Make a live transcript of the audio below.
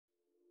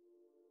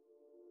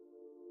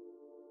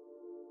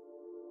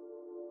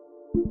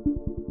You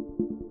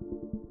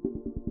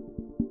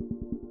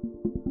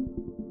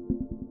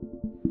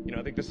know,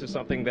 I think this is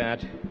something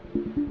that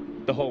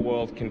the whole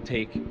world can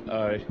take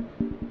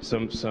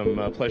some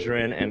pleasure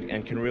in,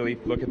 and can really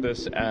look at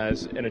this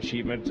as an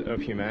achievement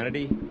of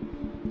humanity.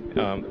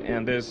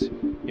 And there's,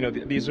 you know,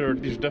 these are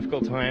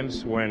difficult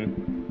times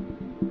when,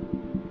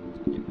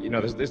 you know,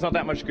 there's not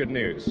that much good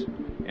news,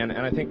 and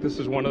I think this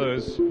is one of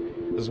those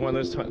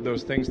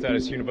those things that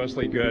is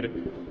universally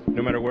good,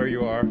 no matter where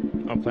you are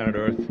on planet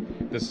Earth.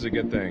 This is a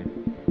good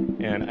thing,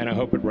 and I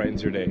hope it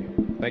brightens your day.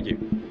 Thank you.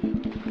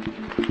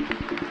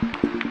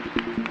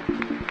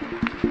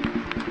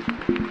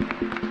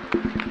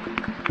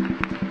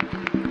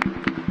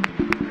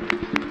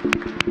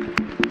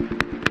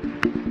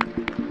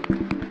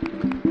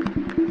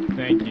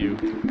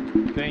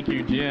 Thank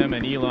you, Jim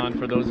and Elon,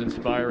 for those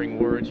inspiring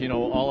words. You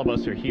know, all of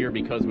us are here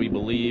because we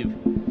believe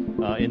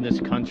in this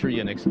country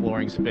and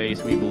exploring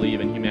space. We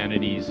believe in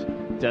humanity's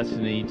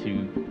destiny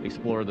to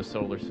explore the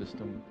solar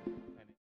system.